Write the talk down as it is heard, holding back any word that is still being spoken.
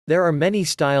There are many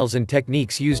styles and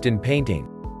techniques used in painting.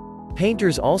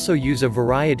 Painters also use a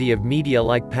variety of media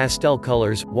like pastel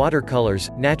colors, watercolors,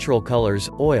 natural colors,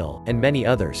 oil, and many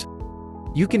others.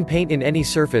 You can paint in any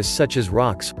surface such as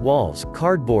rocks, walls,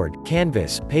 cardboard,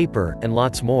 canvas, paper, and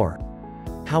lots more.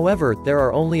 However, there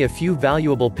are only a few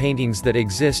valuable paintings that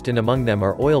exist, and among them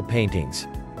are oil paintings.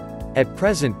 At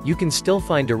present, you can still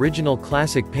find original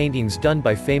classic paintings done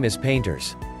by famous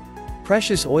painters.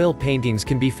 Precious oil paintings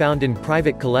can be found in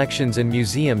private collections and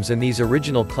museums, and these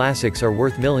original classics are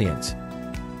worth millions.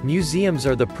 Museums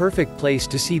are the perfect place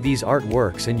to see these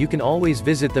artworks, and you can always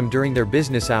visit them during their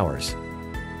business hours.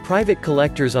 Private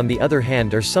collectors, on the other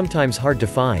hand, are sometimes hard to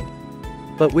find.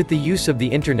 But with the use of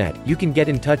the internet, you can get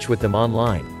in touch with them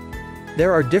online.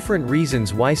 There are different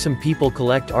reasons why some people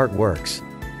collect artworks.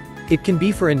 It can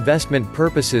be for investment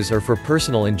purposes or for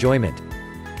personal enjoyment.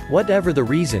 Whatever the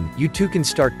reason, you too can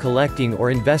start collecting or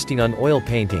investing on oil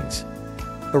paintings.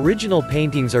 Original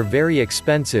paintings are very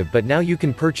expensive, but now you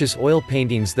can purchase oil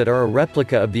paintings that are a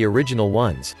replica of the original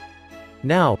ones.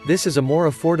 Now, this is a more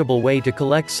affordable way to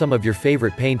collect some of your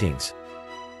favorite paintings.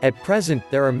 At present,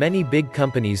 there are many big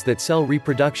companies that sell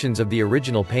reproductions of the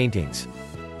original paintings.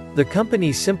 The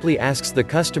company simply asks the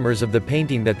customers of the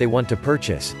painting that they want to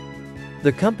purchase.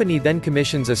 The company then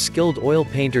commissions a skilled oil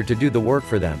painter to do the work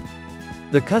for them.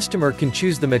 The customer can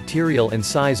choose the material and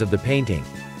size of the painting.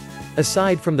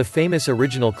 Aside from the famous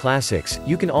original classics,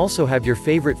 you can also have your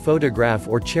favorite photograph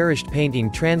or cherished painting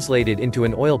translated into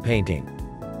an oil painting.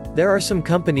 There are some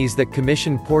companies that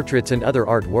commission portraits and other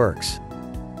artworks.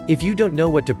 If you don't know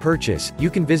what to purchase, you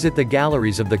can visit the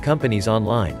galleries of the companies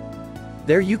online.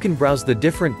 There you can browse the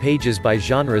different pages by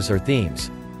genres or themes.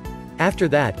 After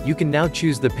that, you can now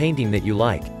choose the painting that you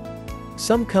like.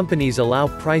 Some companies allow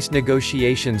price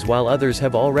negotiations while others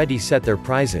have already set their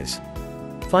prices.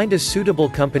 Find a suitable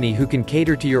company who can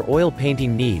cater to your oil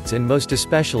painting needs, and most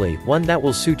especially, one that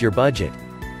will suit your budget.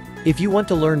 If you want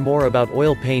to learn more about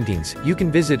oil paintings, you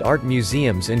can visit art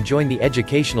museums and join the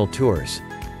educational tours.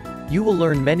 You will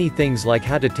learn many things like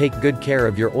how to take good care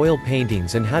of your oil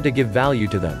paintings and how to give value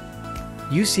to them.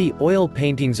 You see, oil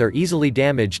paintings are easily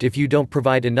damaged if you don't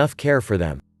provide enough care for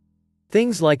them.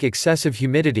 Things like excessive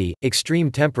humidity,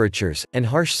 extreme temperatures, and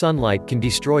harsh sunlight can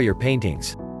destroy your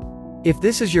paintings. If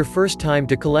this is your first time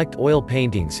to collect oil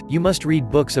paintings, you must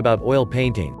read books about oil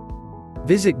painting.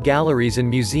 Visit galleries and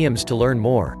museums to learn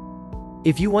more.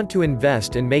 If you want to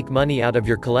invest and make money out of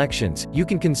your collections, you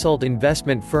can consult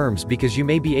investment firms because you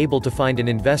may be able to find an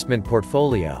investment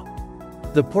portfolio.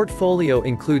 The portfolio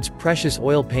includes precious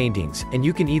oil paintings, and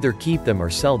you can either keep them or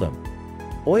sell them.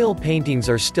 Oil paintings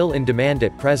are still in demand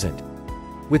at present.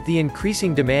 With the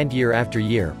increasing demand year after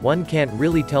year, one can't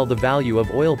really tell the value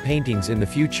of oil paintings in the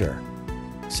future.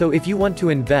 So if you want to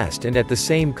invest and at the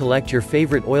same collect your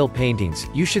favorite oil paintings,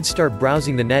 you should start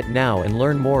browsing the net now and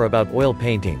learn more about oil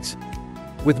paintings.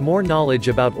 With more knowledge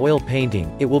about oil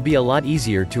painting, it will be a lot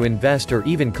easier to invest or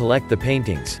even collect the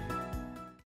paintings.